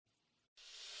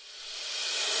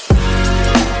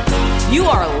You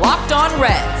are Locked On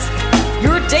Reds,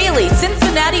 your daily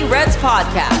Cincinnati Reds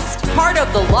podcast, part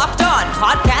of the Locked On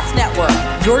Podcast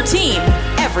Network, your team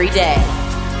every day.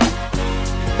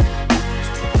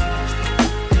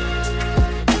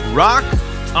 Rock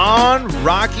on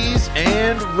Rockies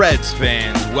and Reds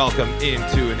fans, welcome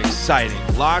into an exciting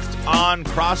Locked On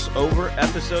crossover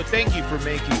episode. Thank you for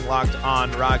making Locked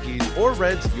On Rockies or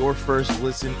Reds your first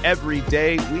listen every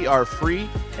day. We are free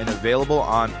and available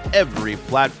on every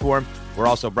platform. We're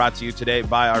also brought to you today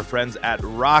by our friends at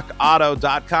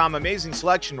rockauto.com. Amazing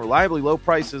selection, reliably low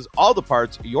prices, all the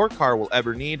parts your car will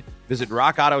ever need. Visit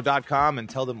rockauto.com and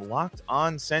tell them Locked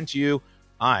On sent you.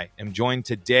 I am joined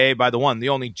today by the one, the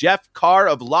only Jeff Carr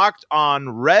of Locked On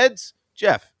Reds.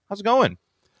 Jeff, how's it going?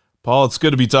 Paul, it's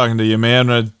good to be talking to you,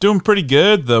 man. Doing pretty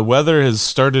good. The weather has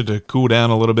started to cool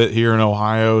down a little bit here in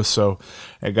Ohio, so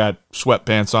I got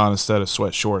sweatpants on instead of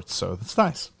sweat shorts, so it's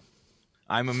nice.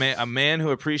 I'm a man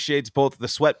who appreciates both the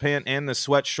sweatpant and the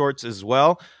sweat shorts as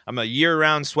well. I'm a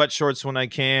year-round sweat shorts when I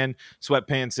can,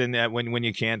 sweatpants in when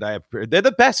you can't. They're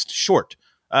the best short.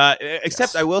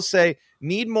 Except yes. I will say,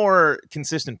 need more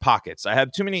consistent pockets. I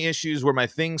have too many issues where my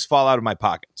things fall out of my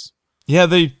pockets. Yeah,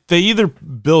 they either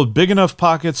build big enough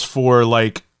pockets for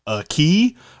like a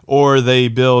key, or they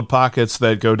build pockets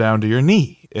that go down to your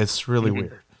knee. It's really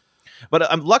weird.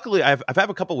 But luckily, I've had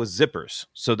a couple with zippers,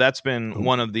 so that's been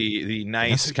one of the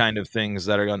nice kind of things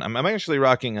that are going. I'm actually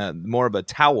rocking more of a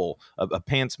towel, a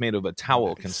pants made of a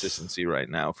towel consistency right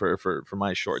now for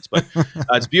my shorts. But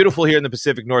it's beautiful here in the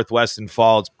Pacific Northwest in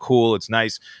fall. It's cool. It's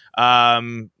nice.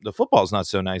 The football's not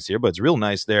so nice here, but it's real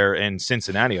nice there in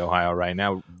Cincinnati, Ohio right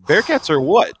now. Bearcats are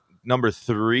what? Number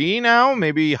 3 now,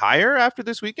 maybe higher after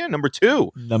this weekend. Number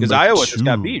 2, because Iowa just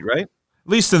got beat, right? At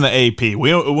least in the AP.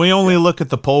 We only look at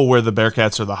the poll where the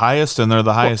Bearcats are the highest, and they're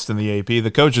the highest in the AP.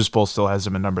 The coaches poll still has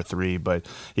them in number 3, but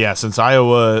yeah, since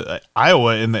Iowa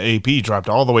in the AP dropped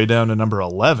all the way down to number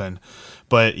 11.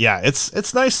 But yeah,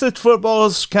 it's nice that football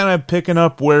is kind of picking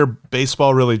up where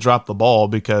baseball really dropped the ball,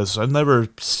 because I've never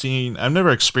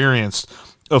experienced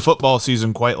a football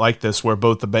season quite like this, where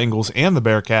both the Bengals and the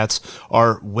Bearcats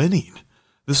are winning.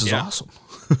 This is awesome.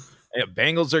 Yeah,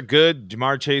 Bengals are good.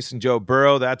 Jamar Chase and Joe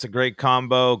Burrow, that's a great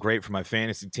combo. Great for my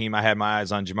fantasy team. I had my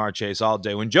eyes on Jamar Chase all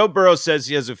day. When Joe Burrow says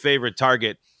he has a favorite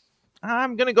target,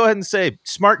 I'm going to go ahead and say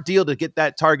smart deal to get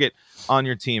that target on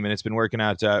your team, and it's been working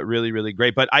out really, really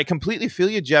great. But I completely feel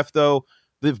you, Jeff, though.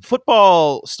 The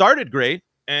football started great,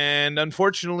 and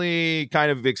unfortunately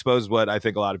kind of exposed what I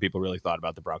think a lot of people really thought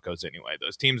about the Broncos anyway.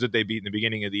 Those teams that they beat in the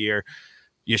beginning of the year,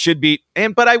 you should beat.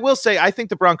 But I will say, I think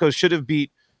the Broncos should have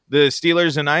beat the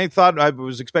Steelers, and I thought I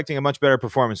was expecting a much better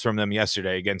performance from them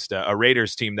yesterday against a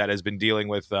Raiders team that has been dealing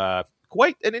with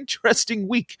quite an interesting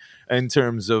week in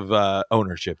terms of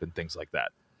ownership and things like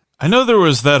that. I know there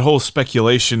was that whole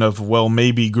speculation of, well,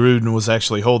 maybe Gruden was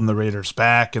actually holding the Raiders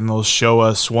back, and they'll show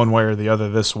us one way or the other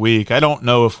this week. I don't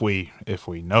know if we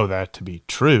know that to be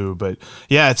true, but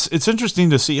yeah, it's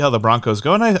interesting to see how the Broncos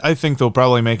go, and I think they'll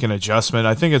probably make an adjustment.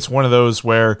 I think it's one of those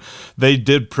where they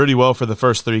did pretty well for the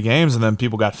first 3 games, and then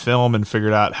people got film and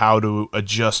figured out how to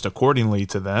adjust accordingly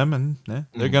to them, and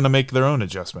they're going to make their own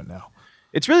adjustment now.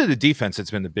 It's really the defense that's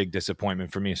been the big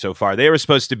disappointment for me so far. They were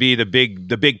supposed to be the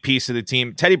big piece of the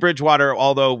team. Teddy Bridgewater,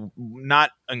 although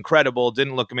not incredible,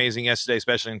 didn't look amazing yesterday,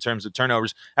 especially in terms of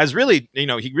turnovers. Has really,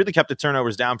 he really kept the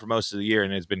turnovers down for most of the year,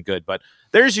 and it's been good. But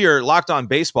there's your Locked On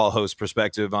Baseball host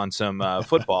perspective on some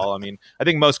football. I mean, I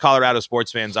think most Colorado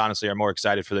sports fans, honestly, are more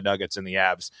excited for the Nuggets and the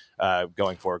Avs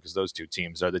going forward, because those two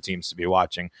teams are the teams to be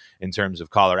watching in terms of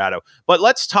Colorado. But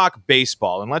let's talk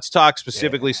baseball, and let's talk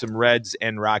specifically some Reds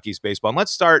and Rockies baseball. And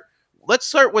let's start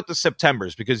with the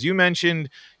Septembers, because you mentioned,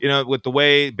 with the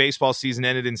way baseball season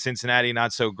ended in Cincinnati,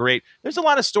 not so great. There's a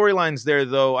lot of storylines there,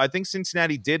 though. I think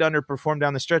Cincinnati did underperform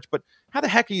down the stretch, but how the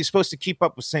heck are you supposed to keep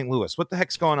up with St. Louis? What the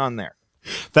heck's going on there?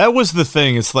 That was the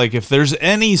thing. It's like, if there's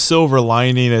any silver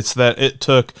lining, it's that it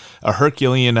took a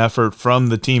Herculean effort from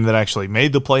the team that actually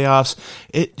made the playoffs.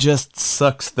 It just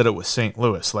sucks that it was St.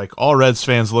 Louis. Like, all Reds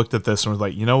fans looked at this and were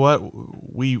like, you know what?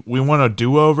 We want a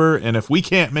do-over, and if we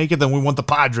can't make it, then we want the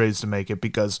Padres to make it,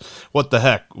 because what the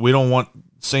heck? We don't want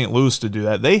St. Louis to do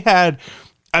that. They had,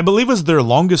 I believe, it was their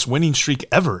longest winning streak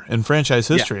ever in franchise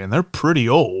history, and they're pretty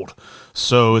old.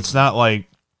 So it's not like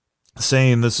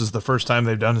saying this is the first time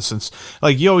they've done it since,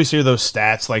 like, you always hear those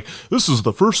stats like, this is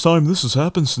the first time this has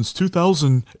happened since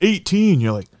 2018.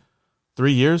 You're like,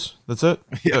 3 years? That's it?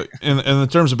 Yeah. In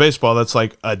terms of baseball, that's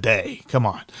like a day. Come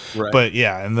on. Right. But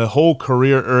yeah, in the whole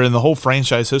career, or in the whole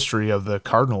franchise history of the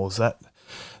Cardinals, that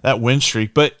win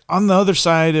streak. But on the other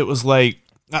side, it was like,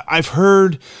 I've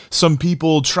heard some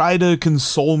people try to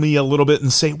console me a little bit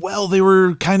and say, well, they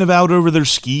were kind of out over their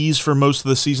skis for most of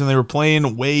the season. They were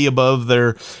playing way above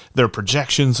their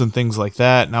projections and things like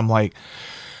that. And I'm like,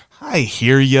 I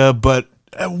hear you, but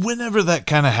whenever that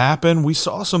kind of happened, we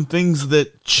saw some things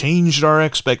that changed our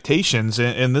expectations.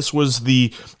 And this was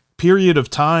the period of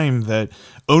time that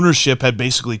ownership had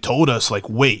basically told us, like,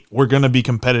 wait, we're going to be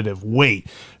competitive. Wait,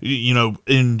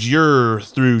 endure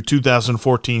through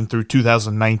 2014 through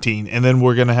 2019, and then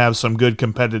we're going to have some good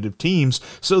competitive teams.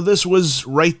 So this was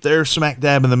right there smack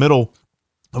dab in the middle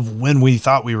of when we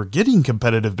thought we were getting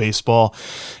competitive baseball.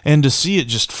 And to see it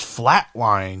just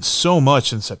flatline so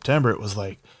much in September, it was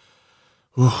like,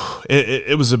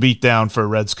 it was a beatdown for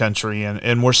Reds country,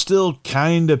 and we're still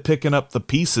kind of picking up the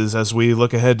pieces as we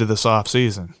look ahead to this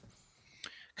offseason.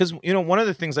 Because, one of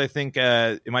the things I think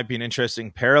it might be an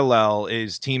interesting parallel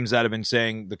is teams that have been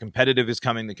saying the competitive is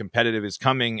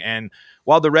coming. And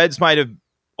while the Reds might have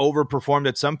overperformed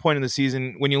at some point in the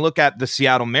season, when you look at the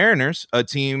Seattle Mariners, a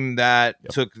team that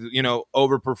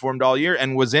overperformed all year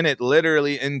and was in it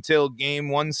literally until game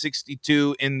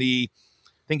 162 in the,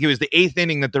 I think it was the 8th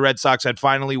inning that the Red Sox had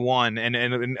finally won and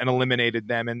eliminated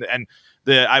them. And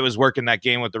I was working that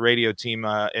game with the radio team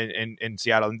in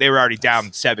Seattle, and they were already down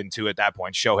 7-2 at that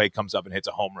point. Shohei comes up and hits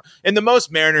a home run. And the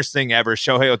most Mariners thing ever,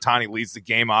 Shohei Ohtani leads the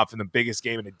game off in the biggest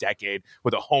game in a decade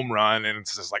with a home run, and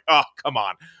it's just like, oh, come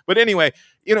on. But anyway,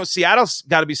 Seattle's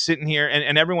got to be sitting here,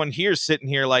 and everyone here is sitting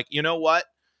here like, you know what?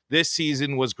 This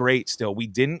season was great still. We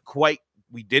didn't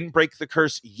break the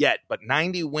curse yet, but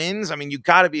 90 wins, I mean, you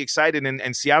got to be excited,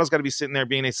 and Seattle's got to be sitting there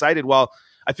being excited. Well,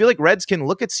 I feel like Reds can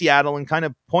look at Seattle and kind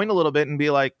of point a little bit and be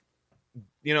like,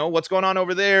 what's going on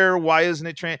over there? Why isn't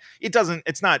it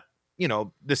it's not,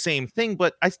 the same thing,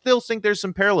 but I still think there's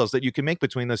some parallels that you can make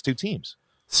between those two teams.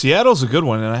 Seattle's a good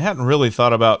one, and I hadn't really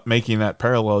thought about making that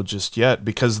parallel just yet,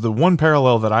 because the one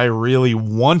parallel that I really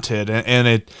wanted,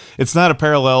 and it's not a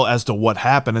parallel as to what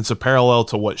happened, it's a parallel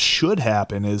to what should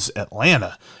happen, is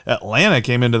Atlanta. Atlanta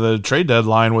came into the trade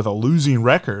deadline with a losing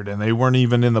record, and they weren't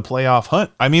even in the playoff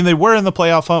hunt. I mean, they were in the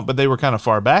playoff hunt, but they were kind of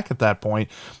far back at that point.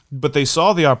 But they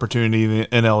saw the opportunity in the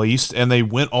NL East, and they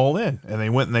went all in, and they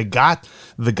went and they got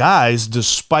the guys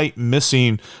despite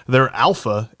missing their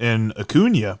alpha in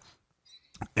Acuna.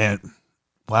 And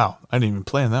wow, I didn't even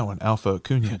plan that one. Alpha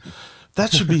Acuna.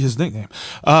 That should be his nickname.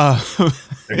 There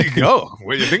you go.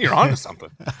 Well, you think you're on to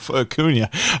something. Alpha Acuna.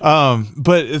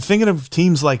 But thinking of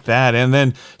teams like that, and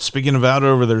then speaking of out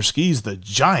over their skis, the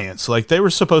Giants, like they were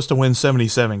supposed to win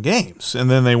 77 games, and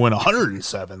then they win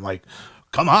 107. Like,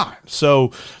 come on.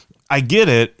 So I get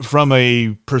it from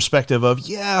a perspective of,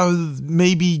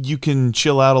 maybe you can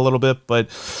chill out a little bit, but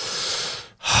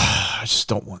I just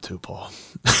don't want to, Paul.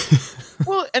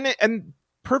 Well, and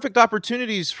perfect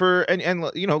opportunities for, and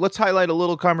let's highlight a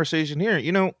little conversation here.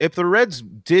 If the Reds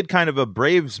did kind of a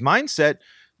Braves mindset,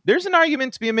 there's an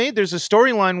argument to be made. There's a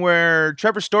storyline where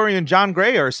Trevor Story and John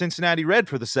Gray are Cincinnati Red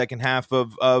for the second half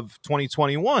of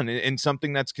 2021 in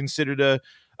something that's considered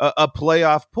a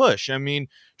playoff push. I mean,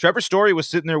 Trevor Story was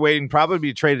sitting there waiting probably to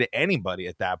be traded to anybody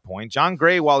at that point. John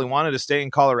Gray, while he wanted to stay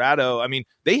in Colorado, I mean,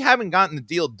 they haven't gotten the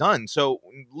deal done. So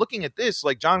looking at this,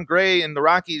 like John Gray and the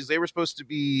Rockies, they were supposed to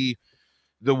be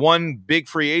the one big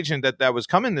free agent that was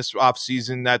coming this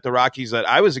offseason, that the Rockies, that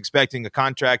I was expecting a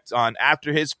contract on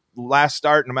after his last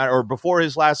start, no matter, or before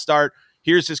his last start.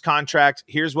 Here's his contract.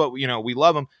 Here's what, we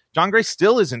love him. John Gray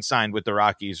still isn't signed with the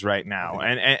Rockies right now.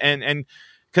 And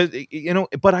because,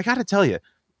 but I got to tell you,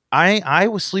 I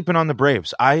was sleeping on the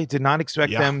Braves. I did not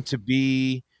expect them to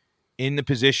be in the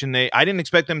position I didn't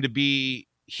expect them to be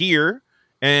here,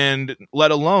 and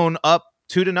let alone up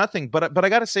 2-0. But I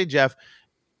got to say, Jeff,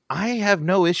 I have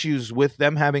no issues with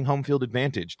them having home field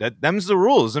advantage. Them's the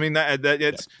rules.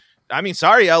 I mean,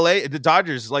 sorry, LA, the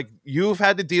Dodgers, like, you've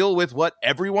had to deal with what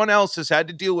everyone else has had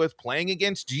to deal with playing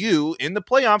against you in the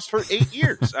playoffs for 8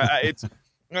 years.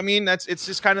 It's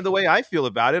just kind of the way I feel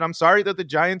about it. I'm sorry that the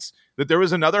Giants, that there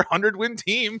was another 100-win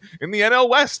team in the NL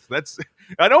West.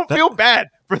 I don't feel bad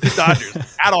for the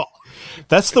Dodgers at all.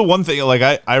 That's the one thing,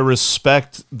 like, I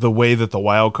respect the way that the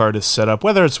wild card is set up,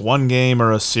 whether it's one game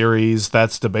or a series,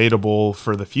 that's debatable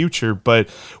for the future. But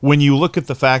when you look at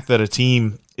the fact that a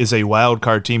team is a wild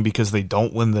card team because they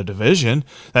don't win the division,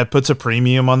 that puts a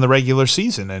premium on the regular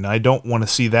season, and I don't want to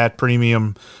see that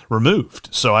premium removed.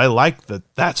 So I like that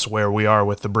that's where we are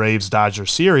with the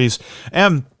Braves-Dodgers series.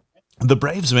 And the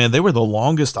Braves, man, they were the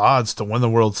longest odds to win the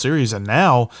World Series, and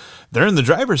now they're in the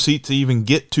driver's seat to even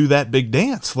get to that big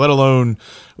dance, let alone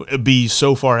be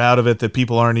so far out of it that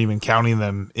people aren't even counting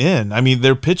them in. I mean,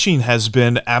 their pitching has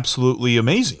been absolutely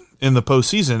amazing in the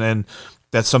postseason, and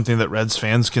That's something that Reds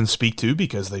fans can speak to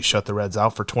because they shut the Reds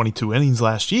out for 22 innings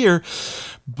last year.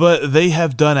 But they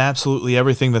have done absolutely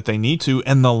everything that they need to,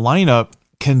 and the lineup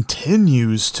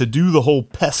continues to do the whole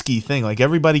pesky thing. Like,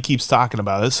 everybody keeps talking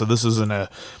about it, so this isn't a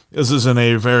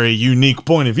very unique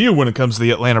point of view when it comes to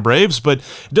the Atlanta Braves, but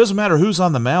it doesn't matter who's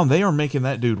on the mound, they are making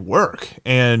that dude work.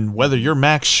 And whether you're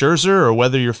Max Scherzer or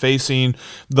whether you're facing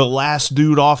the last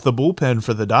dude off the bullpen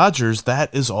for the Dodgers,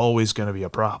 that is always going to be a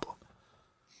problem.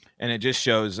 And it just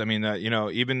shows, I mean,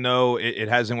 even though it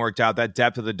hasn't worked out, that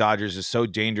depth of the Dodgers is so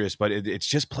dangerous, but it's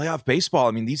just playoff baseball.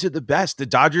 I mean, these are the best. The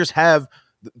Dodgers have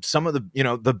some of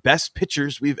the best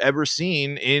pitchers we've ever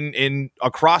seen in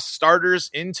across starters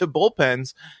into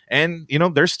bullpens, and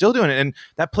they're still doing it. And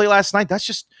that play last night,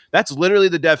 that's literally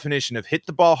the definition of hit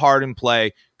the ball hard and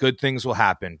play. Good things will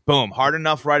happen. Boom, hard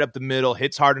enough right up the middle,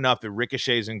 hits hard enough, it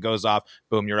ricochets and goes off.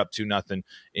 Boom, you're up 2-0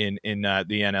 in the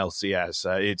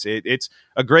NLCS. It's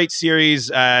a great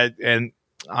series, and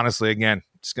honestly, again,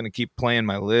 just going to keep playing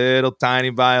my little tiny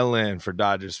violin for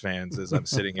Dodgers fans as I'm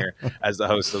sitting here as the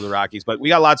host of the Rockies. But we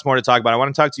got lots more to talk about. I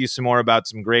want to talk to you some more about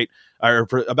some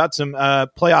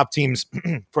playoff teams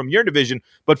from your division.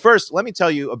 But first, let me tell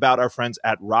you about our friends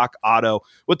at Rock Auto.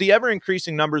 With the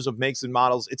ever-increasing numbers of makes and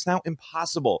models, it's now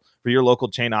impossible for your local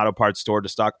chain auto parts store to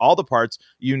stock all the parts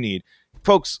you need.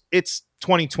 Folks, it's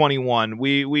 2021.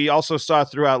 We also saw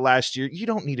throughout last year, you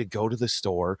don't need to go to the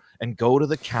store and go to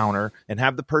the counter and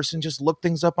have the person just look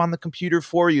things up on the computer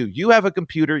for you. You have a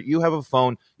computer, you have a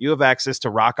phone, you have access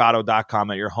to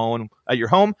rockauto.com at your home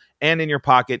and in your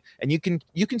pocket, and you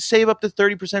can save up to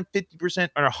 30%, 50%,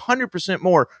 or 100%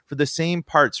 more for the same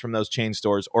parts from those chain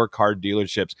stores or car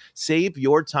dealerships. Save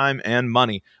your time and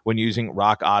money when using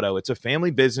Rock Auto. It's a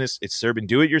family business. It's serving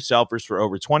do-it-yourselfers for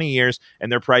over 20 years,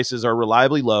 and their prices are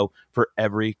reliably low for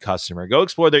every customer. Go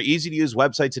explore their easy-to-use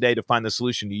website today to find the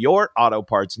solution to your auto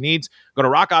parts needs. Go to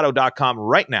rockauto.com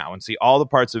right now and see all the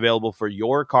parts available for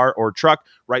your car or truck.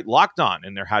 Write Locked On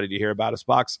in their How Did You Hear About Us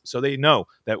box so they know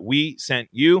that we sent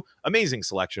you. Amazing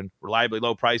selection, reliably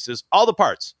low prices, all the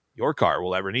parts your car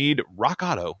will ever need.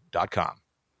 rockauto.com.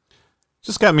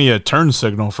 Just got me a turn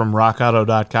signal from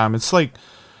rockauto.com. It's like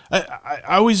I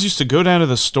always used to go down to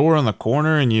the store on the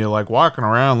corner and you like walking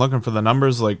around looking for the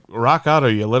numbers. Like Rock Auto,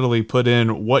 you literally put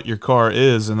in what your car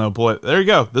is and they'll pull it. There you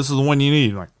go. This is the one you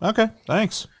need. I'm like, okay,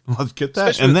 thanks. Let's get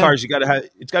that. Especially with cars,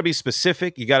 it's got to be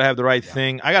specific. You got to have the right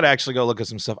thing. I got to actually go look at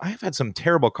some stuff. I have had some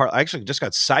terrible cars. I actually just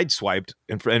got sideswiped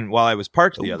and while I was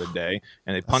parked the other day,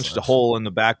 and they punched a hole in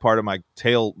the back part of my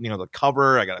tail, the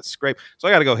cover. I got to scrape. So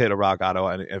I got to go hit a Rock Auto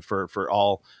and for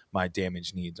all my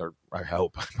damage needs, or I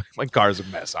hope. My car's a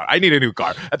mess. I need a new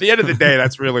car. At the end of the day,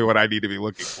 that's really what I need to be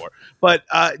looking for. But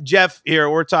Jeff, here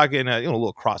we're talking a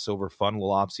little crossover fun,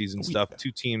 little off-season stuff. Yeah.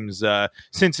 Two teams,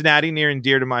 Cincinnati, near and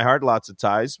dear to my heart, lots of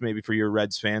ties, maybe for your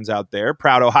Reds fans out there.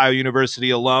 Proud Ohio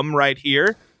University alum right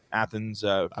here. Athens,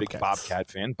 big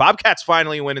Bobcat fan. Bobcats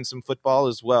finally winning some football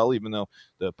as well, even though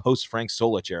the post-Frank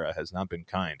Solich era has not been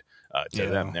kind to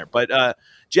them there. But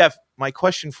Jeff, my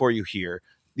question for you here.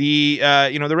 The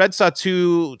Reds saw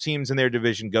two teams in their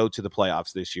division go to the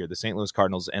playoffs this year, the St. Louis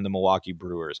Cardinals and the Milwaukee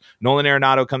Brewers. Nolan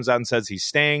Arenado comes out and says he's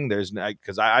staying.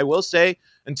 Because I will say,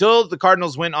 until the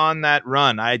Cardinals went on that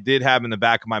run, I did have in the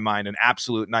back of my mind an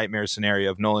absolute nightmare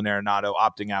scenario of Nolan Arenado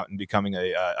opting out and becoming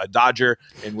a Dodger,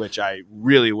 in which I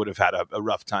really would have had a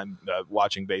rough time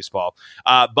watching baseball.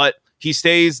 But he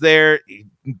stays there. He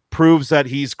proves that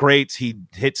he's great. He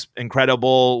hits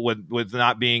incredible with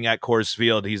not being at Coors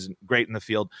Field. He's great in the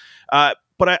field.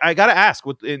 But I got to ask,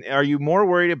 are you more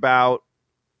worried about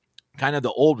kind of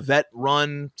the old vet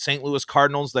run St. Louis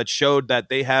Cardinals that showed that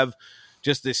they have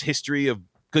just this history of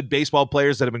good baseball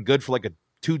players that have been good for like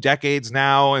 2 decades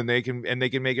now, and they can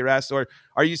make it rest? Or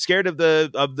are you scared of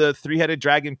the three-headed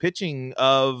dragon pitching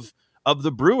of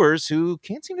the Brewers, who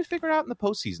can't seem to figure it out in the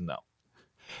postseason though?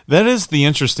 That is the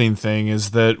interesting thing,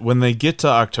 is that when they get to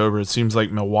October, it seems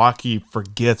like Milwaukee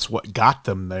forgets what got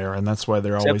them there, and that's why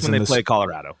they're always when they play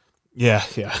Colorado. Yeah.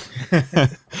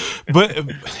 But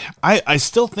I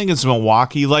still think it's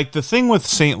Milwaukee. Like, the thing with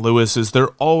St. Louis is they're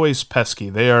always pesky.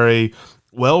 They are a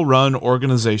well-run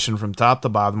organization from top to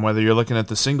bottom, whether you're looking at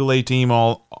the single A team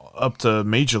all up to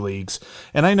major leagues.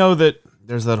 And I know that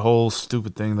there's that whole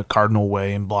stupid thing, the Cardinal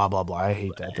way and blah, blah, blah. I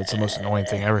hate that. That's the most annoying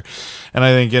thing ever. And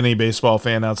I think any baseball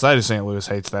fan outside of St. Louis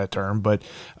hates that term. But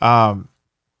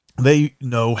they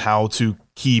know how to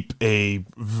keep a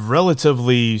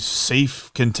relatively safe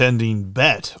contending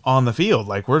bet on the field.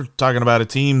 Like, we're talking about a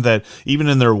team that even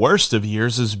in their worst of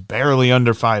years is barely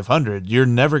under 500. You're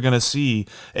never going to see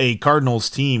a Cardinals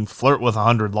team flirt with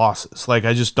 100 losses. Like,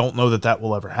 I just don't know that that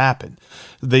will ever happen.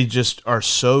 They just are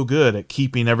so good at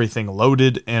keeping everything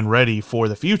loaded and ready for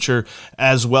the future,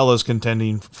 as well as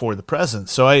contending for the present.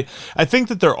 So I think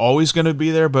that they're always going to be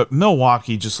there, but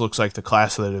Milwaukee just looks like the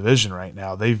class of the division right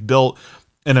now. They've built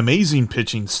an amazing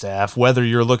pitching staff, whether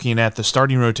you're looking at the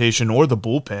starting rotation or the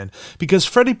bullpen, because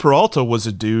Freddie Peralta was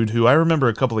a dude who I remember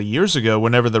a couple of years ago,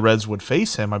 whenever the Reds would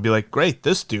face him, I'd be like, great,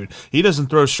 this dude, he doesn't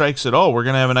throw strikes at all. We're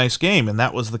going to have a nice game. And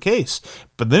that was the case.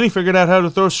 But then he figured out how to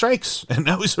throw strikes, and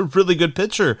now he's a really good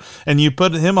pitcher. And you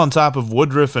put him on top of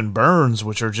Woodruff and Burns,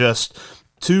 which are just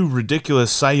two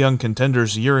ridiculous Cy Young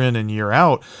contenders year in and year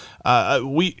out.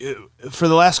 For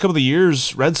the last couple of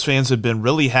years, Reds fans have been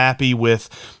really happy with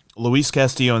Luis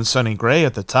Castillo and Sonny Gray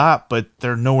at the top, but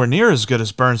they're nowhere near as good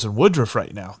as Burns and Woodruff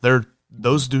right now.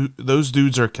 Those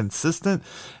dudes are consistent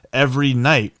every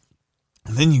night.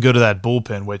 And then you go to that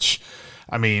bullpen, which,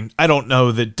 I mean, I don't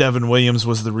know that Devin Williams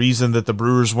was the reason that the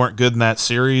Brewers weren't good in that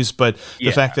series, but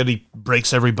the fact that he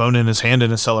breaks every bone in his hand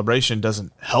in a celebration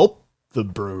doesn't help the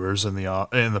Brewers in the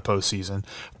postseason.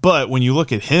 But when you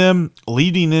look at him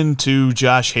leading into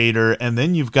Josh Hader, and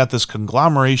then you've got this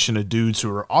conglomeration of dudes who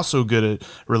are also good at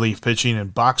relief pitching,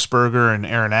 and Boxberger and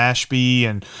Aaron Ashby,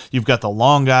 and you've got the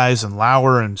long guys and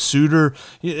Lauer and Suter.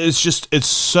 It's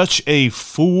such a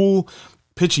full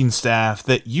pitching staff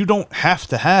that you don't have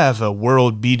to have a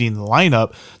world-beating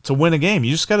lineup to win a game.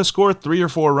 You just got to score 3 or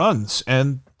 4 runs,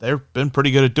 and they've been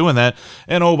pretty good at doing that.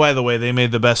 And, oh, by the way, they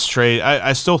made the best trade.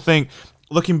 I still think,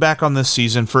 looking back on this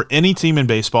season, for any team in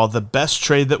baseball, the best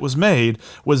trade that was made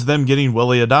was them getting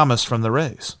Willy Adames from the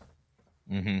Rays.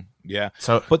 Mm-hmm. Yeah.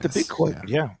 So, but the big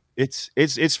question,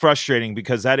 it's frustrating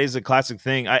because that is a classic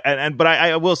thing. But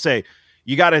I will say,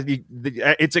 you got to.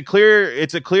 It's a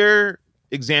clear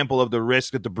example of the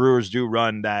risk that the Brewers do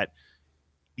run, that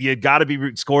you got to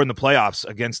be scoring the playoffs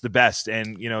against the best.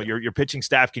 And, you know, your pitching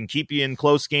staff can keep you in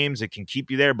close games. It can keep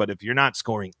you there. But if you're not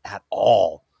scoring at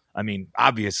all, I mean,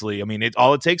 obviously,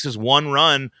 all it takes is one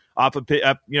run off a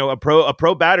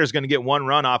pro batter is going to get one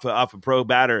run off a pro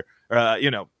batter,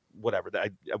 whatever.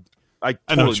 I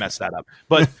totally messed that up.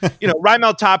 But,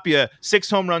 Raimel Tapia, 6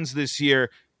 home runs this year.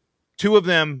 2 of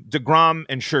them, DeGrom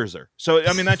and Scherzer. So,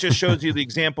 that just shows you the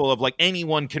example of, like,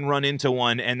 anyone can run into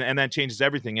one, and that changes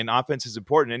everything. And offense is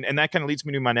important. And that kind of leads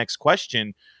me to my next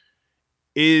question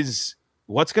is,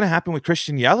 what's going to happen with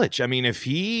Christian Yelich? I mean, if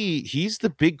he's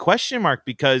the big question mark,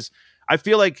 because I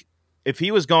feel like if he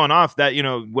was going off that,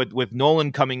 with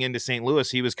Nolan coming into St.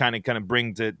 Louis, he was kind of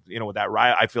bring to, with that,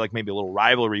 I feel like maybe a little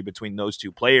rivalry between those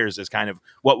two players is kind of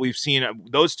what we've seen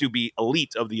those two be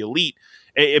elite of the elite.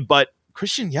 But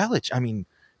Christian Yelich,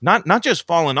 not just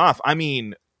falling off,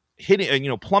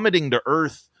 hitting, plummeting to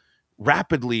earth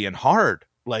rapidly and hard.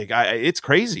 Like, it's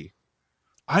crazy.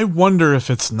 I wonder if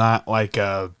it's not like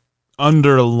a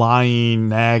underlying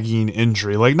nagging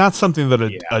injury, like not something that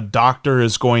a doctor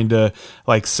is going to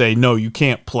like say, no, you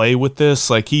can't play with this.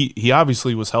 Like he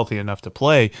obviously was healthy enough to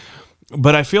play,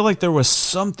 but I feel like there was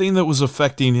something that was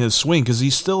affecting his swing, because he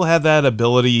still had that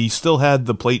ability. He still had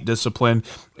the plate discipline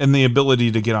and the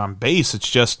ability to get on base. It's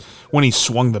just when he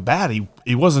swung the bat,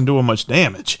 he wasn't doing much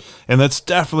damage. And that's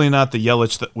definitely not the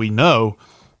Yelich that we know,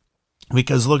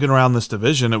 because looking around this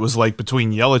division, it was like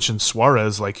between Yelich and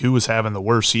Suarez, like who was having the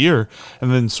worst year.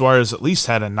 And then Suarez at least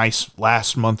had a nice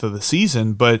last month of the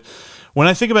season. But when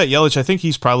I think about Yelich, I think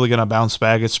he's probably going to bounce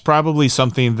back. It's probably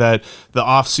something that the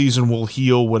offseason will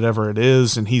heal whatever it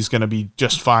is, and he's going to be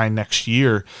just fine next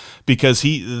year, because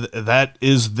that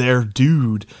is their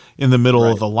dude in the middle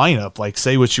of the lineup. Like,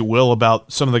 say what you will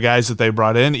about some of the guys that they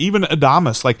brought in, even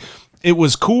Adames. Like, it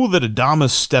was cool that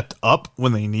Adames stepped up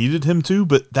when they needed him to,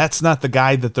 but that's not the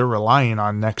guy that they're relying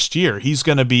on next year. He's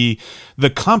going to be the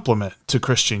complement to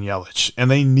Christian Yelich, and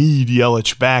they need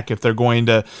Yelich back if they're going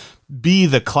to be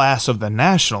the class of the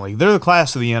National League. They're the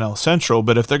class of the NL Central,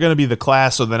 but if they're going to be the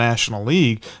class of the National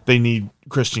League, they need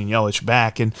Christian Yelich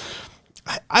back. And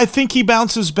I think he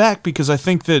bounces back, because I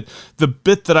think that the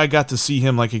bit that I got to see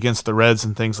him like against the Reds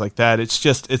and things like that, it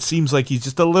seems like he's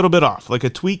just a little bit off. Like a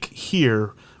tweak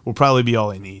here will probably be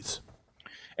all he needs.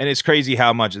 And it's crazy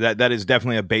how much that is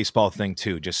definitely a baseball thing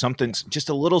too. Just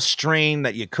a little strain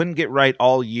that you couldn't get right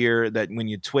all year, that when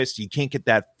you twist, you can't get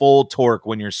that full torque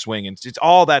when you're swinging. It's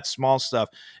all that small stuff.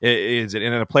 And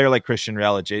in a player like Christian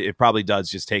Yelich, it probably does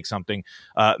just take something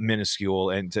minuscule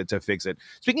and to fix it.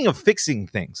 Speaking of fixing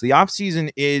things, the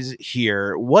offseason is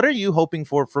here. What are you hoping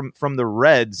for from the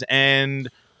Reds? And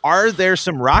Are there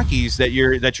some Rockies that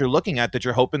you're looking at that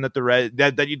you're hoping that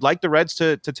that you'd like the Reds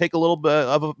to take a little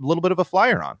bit of a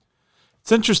flyer on?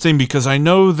 It's interesting because I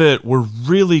know that we're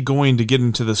really going to get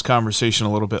into this conversation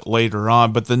a little bit later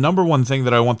on, but the number one thing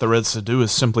that I want the Reds to do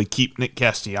is simply keep Nick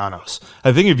Castellanos.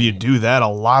 I think if you do that, a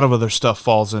lot of other stuff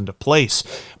falls into place.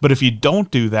 But if you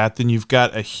don't do that, then you've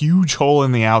got a huge hole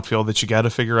in the outfield that you got to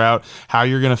figure out how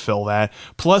you're going to fill that.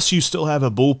 Plus, you still have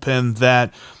a bullpen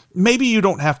that maybe you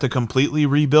don't have to completely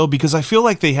rebuild, because I feel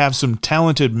like they have some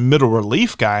talented middle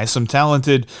relief guys, some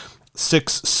talented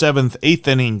 6th, 7th, 8th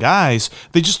inning guys.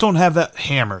 They just don't have that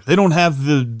hammer. They don't have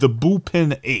the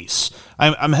bullpen ace.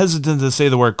 I'm hesitant to say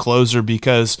the word closer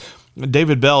because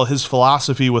David Bell, his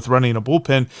philosophy with running a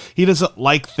bullpen, he doesn't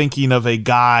like thinking of a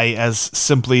guy as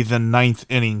simply the 9th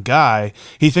inning guy.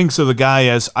 He thinks of the guy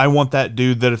as, I want that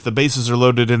dude that if the bases are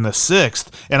loaded in the 6th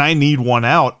and I need one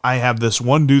out, I have this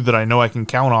one dude that I know I can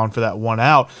count on for that one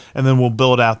out, and then we'll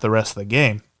build out the rest of the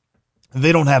game.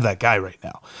 They don't have that guy right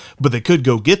now, but they could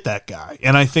go get that guy.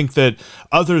 And I think that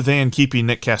other than keeping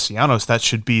Nick Castellanos, that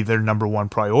should be their number one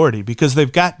priority, because they've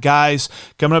got guys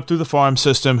coming up through the farm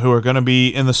system who are going to be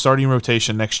in the starting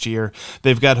rotation next year.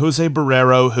 They've got Jose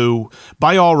Barrero, who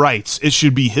by all rights, it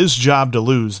should be his job to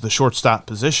lose the shortstop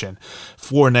position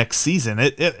for next season.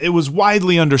 It was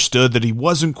widely understood that he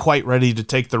wasn't quite ready to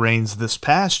take the reins this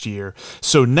past year.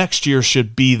 So next year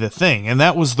should be the thing. And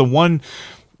that was the one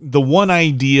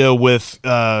idea with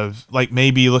like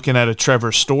maybe looking at a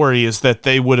Trevor Story is that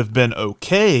they would have been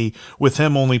okay with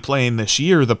him only playing this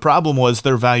year. The problem was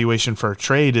their valuation for a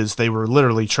trade is they were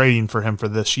literally trading for him for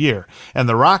this year. And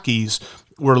the Rockies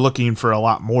were looking for a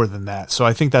lot more than that. So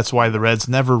I think that's why the Reds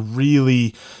never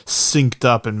really synced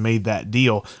up and made that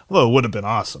deal. Although it would have been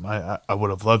awesome. I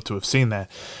would have loved to have seen that.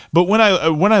 But when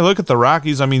I look at the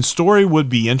Rockies, I mean, Story would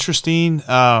be interesting.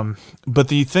 But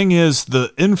the thing is,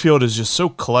 the infield is just so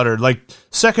cluttered. Like,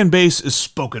 second base is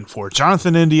spoken for.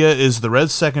 Jonathan India is the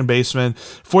Reds' second baseman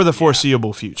for the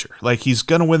foreseeable future. Like, he's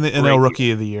going to win the NL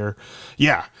Rookie of the Year.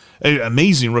 Yeah.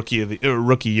 Amazing rookie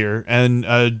year, and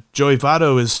Joey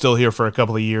Votto is still here for a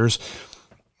couple of years.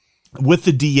 With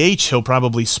the DH, he'll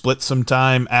probably split some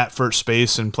time at first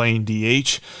base and playing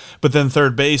DH, but then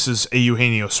third base is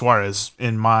Eugenio Suarez.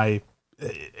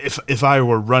 If I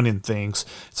were running things,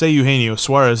 say Eugenio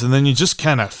Suarez, and then you just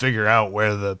kind of figure out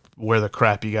where the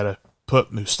crap you got to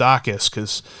put Moustakas,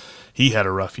 because he had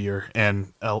a rough year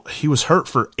and he was hurt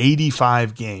for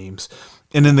 85 games.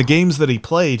 And in the games that he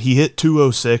played, he hit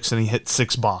 206 and he hit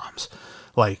 6 bombs.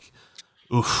 Like,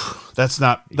 oof, that's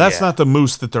not the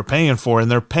moose that they're paying for,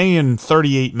 and they're paying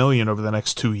 $38 million over the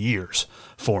next 2 years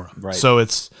for him. Right. So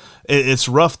it's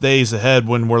rough days ahead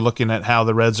when we're looking at how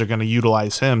the Reds are going to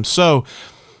utilize him. So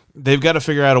they've got to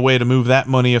figure out a way to move that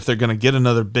money if they're going to get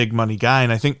another big money guy.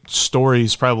 And I think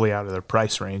Story's probably out of their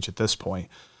price range at this point.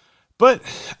 But,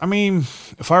 I mean,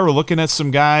 if I were looking at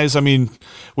some guys, I mean,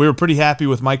 we were pretty happy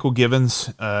with Michael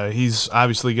Givens. He's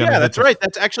obviously going to... Yeah, that's right.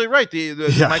 That's actually right.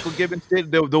 The Michael Givens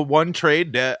did the one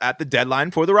trade at the deadline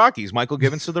for the Rockies. Michael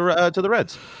Givens to the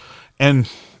Reds. And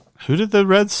who did the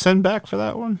Reds send back for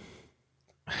that one?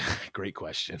 Great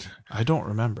question. I don't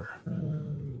remember.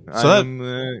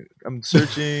 I'm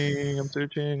searching.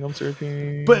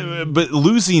 But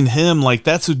losing him, like,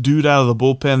 that's a dude out of the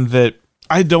bullpen that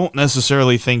I don't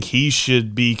necessarily think he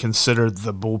should be considered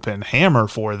the bullpen hammer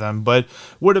for them, but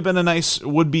would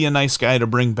be a nice guy to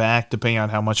bring back, depending on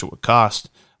how much it would cost.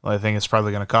 Well, I think it's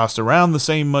probably going to cost around the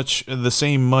same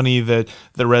money that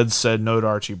the Reds said no to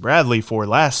Archie Bradley for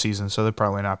last season, so they're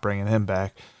probably not bringing him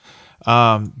back.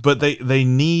 But they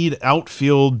need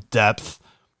outfield depth,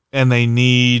 and they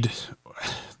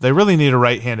really need a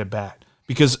right-handed bat.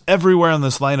 Because everywhere in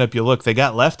this lineup you look, they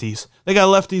got lefties. They got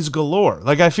lefties galore.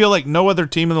 Like, I feel like no other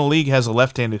team in the league has a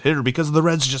left-handed hitter because the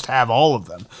Reds just have all of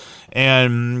them.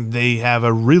 And they have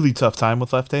a really tough time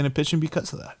with left-handed pitching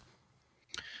because of that.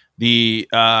 The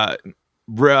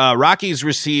Rockies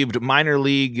received minor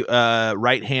league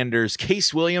right-handers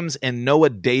Case Williams and Noah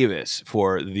Davis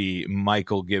for the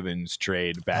Michael Givens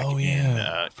trade back in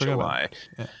July.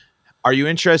 Are you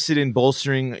interested in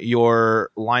bolstering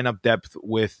your lineup depth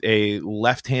with a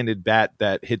left-handed bat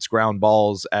that hits ground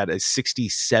balls at a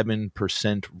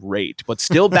 67% rate, but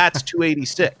still bats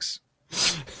 286?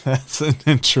 That's an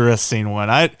interesting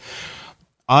one.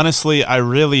 Honestly, I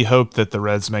really hope that the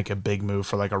Reds make a big move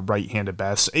for like a right-handed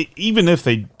bat, even if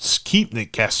they keep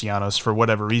Nick Castellanos for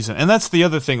whatever reason. And that's the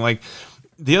other thing. Like,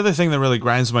 the other thing that really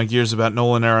grinds my gears about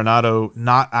Nolan Arenado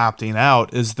not opting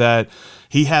out is that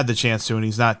he had the chance to, and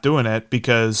he's not doing it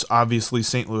because obviously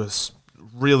St. Louis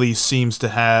really seems to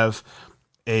have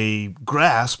a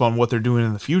grasp on what they're doing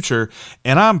in the future,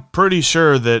 and I'm pretty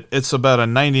sure that it's about a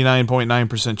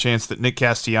 99.9% chance that Nick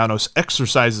Castellanos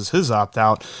exercises his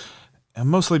opt-out, and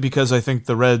mostly because I think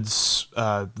the Reds'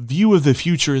 view of the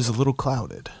future is a little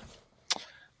clouded.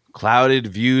 Clouded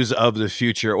views of the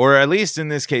future, or at least in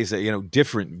this case,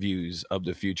 different views of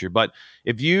the future. But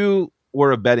if you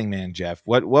were a betting man, Jeff,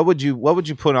 what would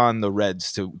you put on the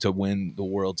Reds to win the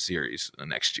World Series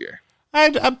next year?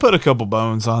 I'd put a couple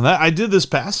bones on that. I did this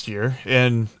past year,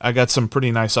 and I got some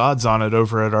pretty nice odds on it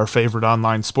over at our favorite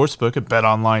online sportsbook at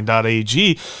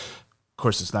betonline.ag. Of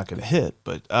course, it's not going to hit,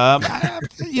 but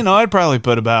I'd probably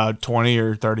put about $20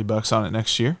 or $30 on it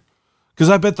next year. Because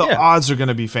I bet the odds are going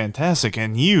to be fantastic,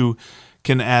 and you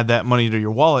can add that money to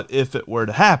your wallet if it were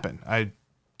to happen. I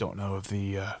don't know if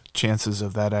the chances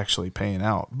of that actually paying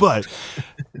out, but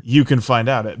you can find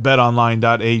out at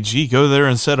betonline.ag. Go there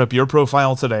and set up your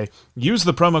profile today. Use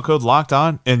the promo code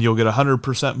LOCKEDON, and you'll get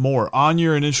 100% more on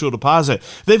your initial deposit.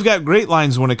 They've got great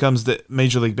lines when it comes to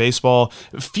Major League Baseball.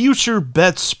 Future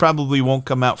bets probably won't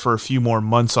come out for a few more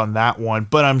months on that one,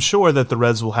 but I'm sure that the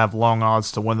Reds will have long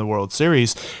odds to win the World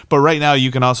Series. But right now, you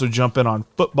can also jump in on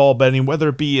football betting, whether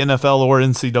it be NFL or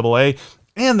NCAA.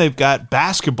 And they've got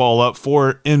basketball up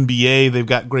for NBA. They've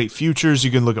got great futures.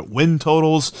 You can look at win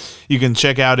totals. You can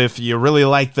check out if you really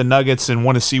like the Nuggets and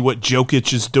want to see what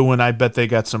Jokic is doing. I bet they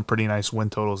got some pretty nice win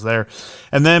totals there.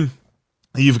 And then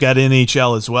you've got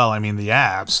NHL as well. I mean, the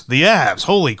Avs.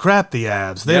 Holy crap, the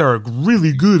Avs. They are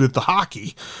really good at the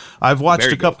hockey. I've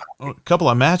watched a couple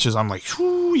of matches. I'm like,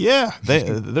 whew, yeah,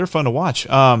 they're fun to watch.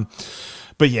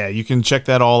 But yeah, you can check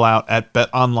that all out at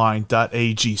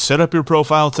betonline.ag. Set up your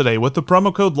profile today with the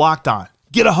promo code LOCKEDON.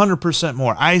 Get 100%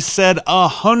 more. I said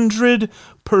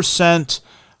 100%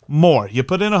 more. You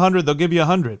put in 100, they'll give you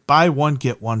 100. Buy one,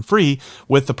 get one free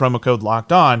with the promo code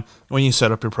LOCKEDON when you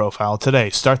set up your profile today.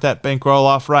 Start that bankroll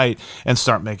off right and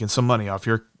start making some money off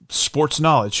your sports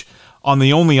knowledge on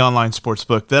the only online sports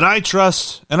book that I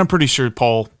trust, and I'm pretty sure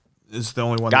Paul is the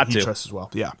only one that he trusts as well.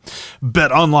 Yeah.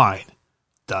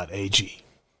 betonline.ag.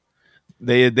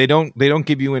 They don't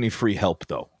give you any free help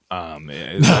though.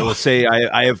 I will say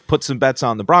I have put some bets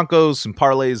on the Broncos, some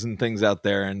parlays and things out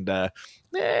there, and I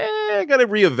got to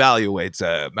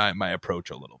reevaluate my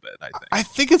approach a little bit. I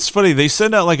think it's funny. They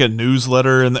send out like a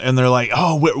newsletter and they're like,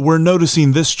 "Oh, we're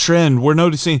noticing this trend. We're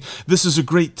noticing this is a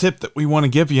great tip that we want to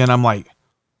give you." And I'm like,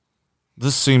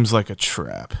 "This seems like a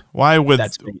trap. Why would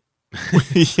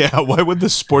why would the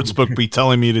sportsbook be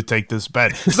telling me to take this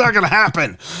bet? It's not going to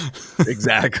happen."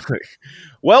 Exactly.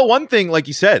 Well, one thing, like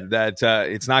you said, that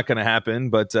it's not going to happen,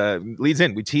 but leads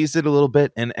in. We teased it a little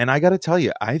bit, and I got to tell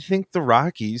you, I think the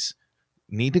Rockies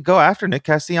need to go after Nick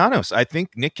Castellanos. I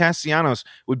think Nick Castellanos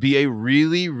would be a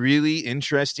really, really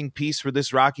interesting piece for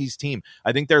this Rockies team.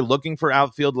 I think they're looking for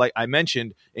outfield, like I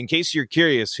mentioned, in case you're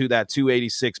curious who that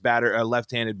 286 batter, a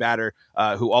left-handed batter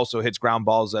who also hits ground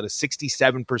balls at a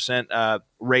 67%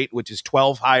 rate, which is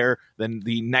 12 higher than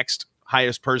the next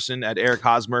highest person at Eric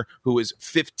Hosmer, who is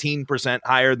 15%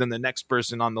 higher than the next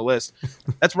person on the list.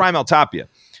 That's Raimel Tapia.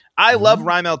 I love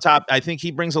Raimel Tapia. I think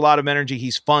he brings a lot of energy.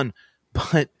 He's fun,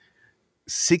 but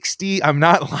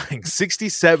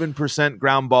 67%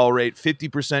 ground ball rate,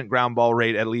 50% ground ball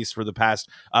rate, at least for the past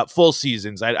full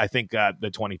seasons. I think the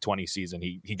 2020 season,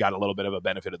 he got a little bit of a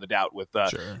benefit of the doubt with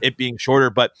it being shorter.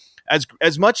 But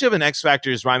as much of an X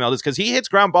factor as Raimel is, because he hits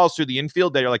ground balls through the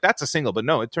infield, they're like, that's a single. But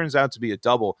no, it turns out to be a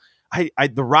double.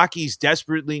 The Rockies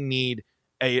desperately need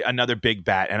another big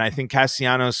bat, and I think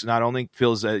Castellanos not only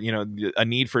feels a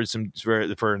need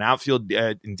for an outfield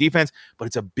in defense, but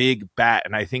it's a big bat,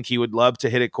 and I think he would love to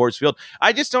hit at Coors Field.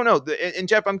 I just don't know. And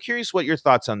Jeff, I'm curious what your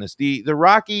thoughts on this. The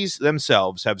Rockies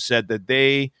themselves have said that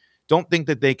they don't think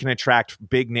that they can attract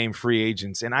big name free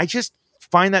agents, and I just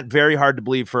find that very hard to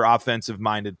believe for offensive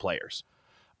minded players.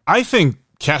 I think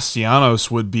Castellanos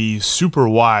would be super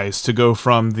wise to go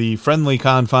from the friendly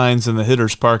confines in the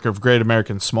hitter's park of Great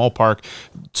American Small Park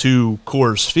to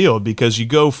Coors Field, because you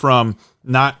go from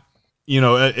not,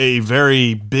 a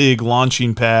very big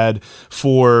launching pad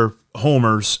for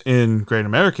homers in Great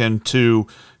American to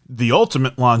the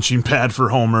ultimate launching pad for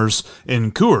homers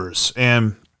in Coors.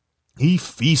 And he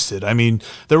feasted. I mean,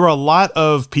 there were a lot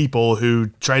of people who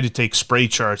tried to take spray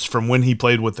charts from when he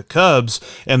played with the Cubs,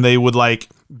 and they would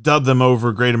dub them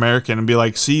over Great American and be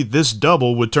like, see, this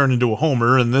double would turn into a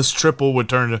homer and this triple would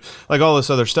turn into all this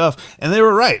other stuff. And they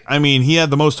were right. I mean, he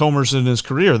had the most homers in his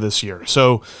career this year.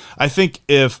 So I think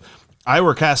if I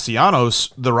were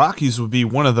Castellanos, the Rockies would be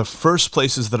one of the first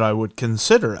places that I would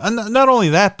consider. And not only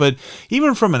that, but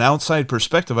even from an outside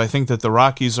perspective, I think that the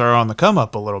Rockies are on the come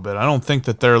up a little bit. I don't think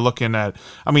that they're looking at,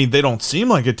 they don't seem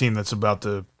like a team that's about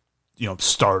to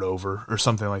start over or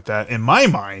something like that. In my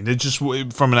mind, it's just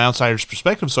from an outsider's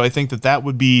perspective. So I think that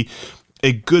would be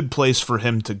a good place for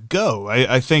him to go.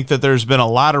 I think that there's been a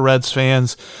lot of Reds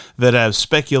fans that have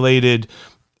speculated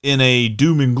in a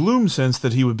doom and gloom sense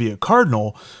that he would be a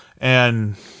Cardinal.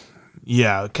 And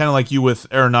yeah, kind of like you with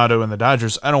Arenado and the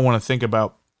Dodgers, I don't want to think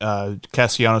about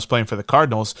Castellanos playing for the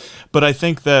Cardinals, but I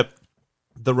think that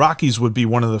the Rockies would be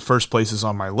one of the first places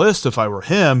on my list if I were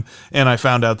him, and I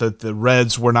found out that the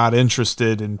Reds were not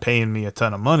interested in paying me a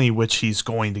ton of money, which he's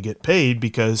going to get paid,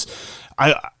 because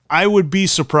I would be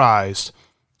surprised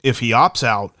if he opts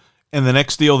out and the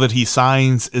next deal that he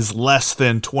signs is less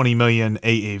than $20 million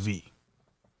AAV.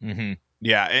 Mm-hmm.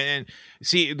 Yeah, and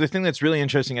see, the thing that's really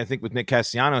interesting, I think, with Nick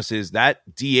Castellanos is that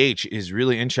DH is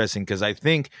really interesting, because I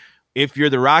think if you're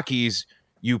the Rockies,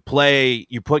 you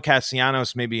put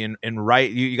Castellanos maybe in right.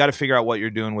 You got to figure out what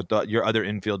you're doing with your other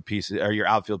infield pieces or your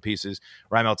outfield pieces,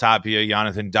 Raimel Tapia,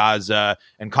 Jonathan Daza,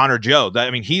 and Connor Joe.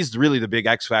 He's really the big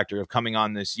X factor of coming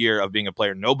on this year, of being a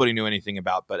player nobody knew anything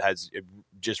about, but has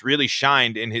just really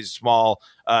shined in his small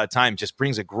time, just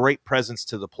brings a great presence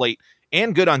to the plate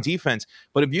and good on defense.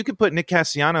 But if you could put Nick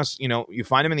Castellanos, you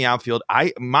find him in the outfield.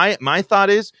 My thought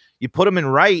is you put him in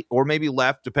right or maybe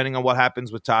left, depending on what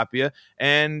happens with Tapia,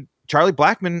 and Charlie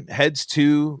Blackmon heads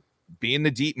to being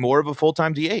more of a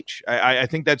full-time DH. I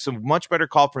think that's a much better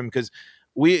call for him, because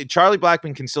Charlie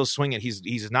Blackmon can still swing it.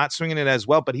 He's not swinging it as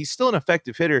well, but he's still an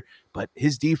effective hitter. But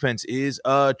his defense is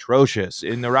atrocious,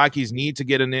 and the Rockies need to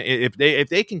get if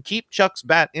they can keep Chuck's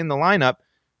bat in the lineup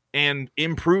and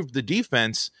improve the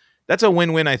defense, that's a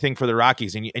win-win, I think, for the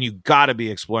Rockies. And you got to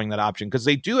be exploring that option, because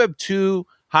they do have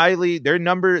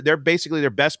they're basically their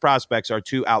best prospects are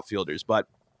two outfielders, but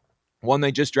one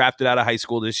they just drafted out of high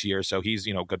school this year, so he's,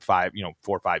 good 4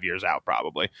 or 5 years out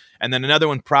probably. And then another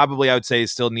one probably I would say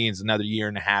still needs another year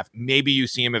and a half. Maybe you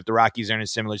see him if the Rockies are in a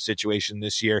similar situation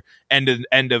this year. End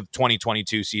of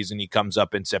 2022 season, he comes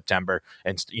up in September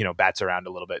and, bats around a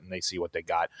little bit and they see what they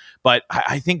got. But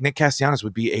I think Nick Castellanos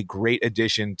would be a great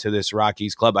addition to this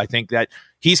Rockies club. I think that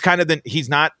he's he's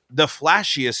not the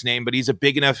flashiest name, but he's a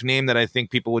big enough name that I think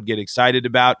people would get excited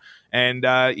about. And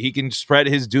he can spread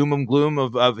his doom and gloom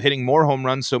of hitting more home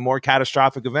runs, so more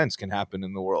catastrophic events can happen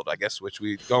in the world, I guess, which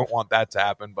we don't want that to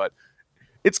happen. But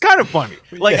it's kind of funny.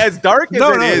 Like, as dark as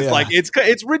it is, like,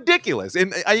 it's ridiculous.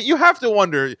 And you have to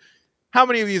wonder how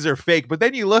many of these are fake, but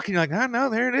then you look and you're like, oh no,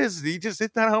 there it is. He just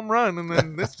hit that home run, and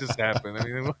then this just happened.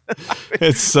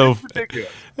 It's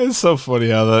ridiculous. It's so funny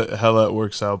how that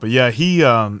works out. But yeah,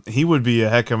 he would be a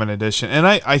heck of an addition, and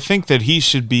I think that he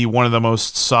should be one of the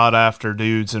most sought after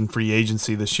dudes in free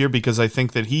agency this year, because I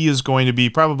think that he is going to be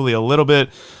probably a little bit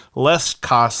less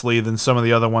costly than some of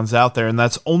the other ones out there, and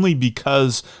that's only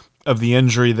because of the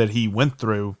injury that he went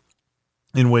through,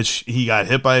 in which he got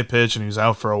hit by a pitch and he was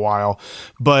out for a while.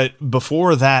 But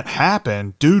before that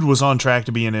happened, dude was on track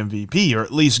to be an MVP, or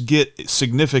at least get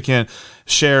significant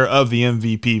share of the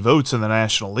MVP votes in the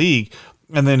National League.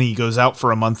 And then he goes out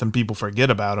for a month and people forget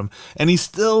about him. And he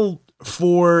still,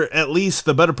 for at least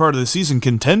the better part of the season,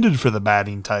 contended for the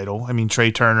batting title. I mean,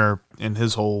 Trey Turner and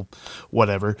his whole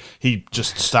whatever, he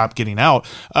just stopped getting out.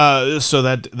 So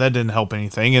that didn't help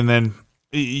anything. And then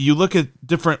you look at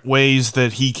different ways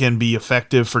that he can be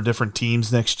effective for different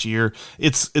teams next year.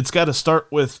 It's got to start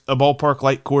with a ballpark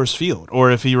like Coors Field,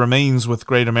 or if he remains with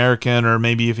Great American, or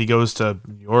maybe if he goes to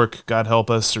New York, God help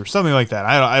us, or something like that.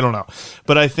 I don't know.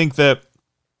 But I think that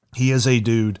he is a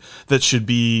dude that should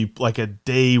be like a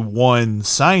day one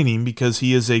signing, because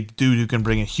he is a dude who can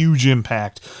bring a huge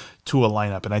impact to a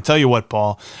lineup. And I tell you what,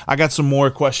 Paul, I got some more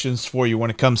questions for you when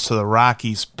it comes to the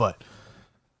Rockies, but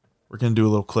we're going to do a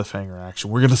little cliffhanger action.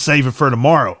 We're going to save it for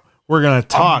tomorrow. We're going to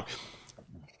talk.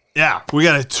 Yeah, we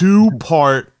got a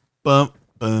 2-part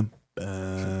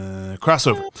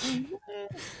crossover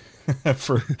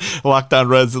for Locked On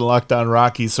Reds and Locked On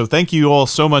Rockies. So thank you all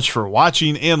so much for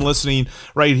watching and listening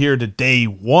right here to day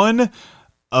 1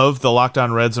 of the Locked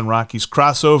On Reds and Rockies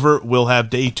crossover. We'll have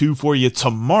day 2 for you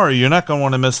tomorrow. You're not going to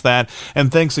want to miss that. And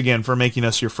thanks again for making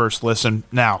us your first listen.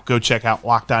 Now, go check out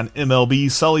Locked On MLB.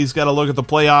 Sully's got a look at the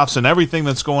playoffs and everything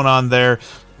that's going on there.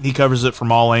 He covers it from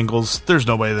all angles. There's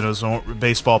nobody that knows more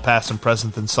baseball past and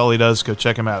present than Sully does. Go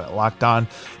check him out at Locked On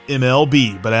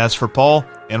MLB. But as for Paul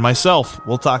and myself,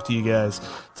 we'll talk to you guys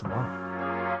tomorrow.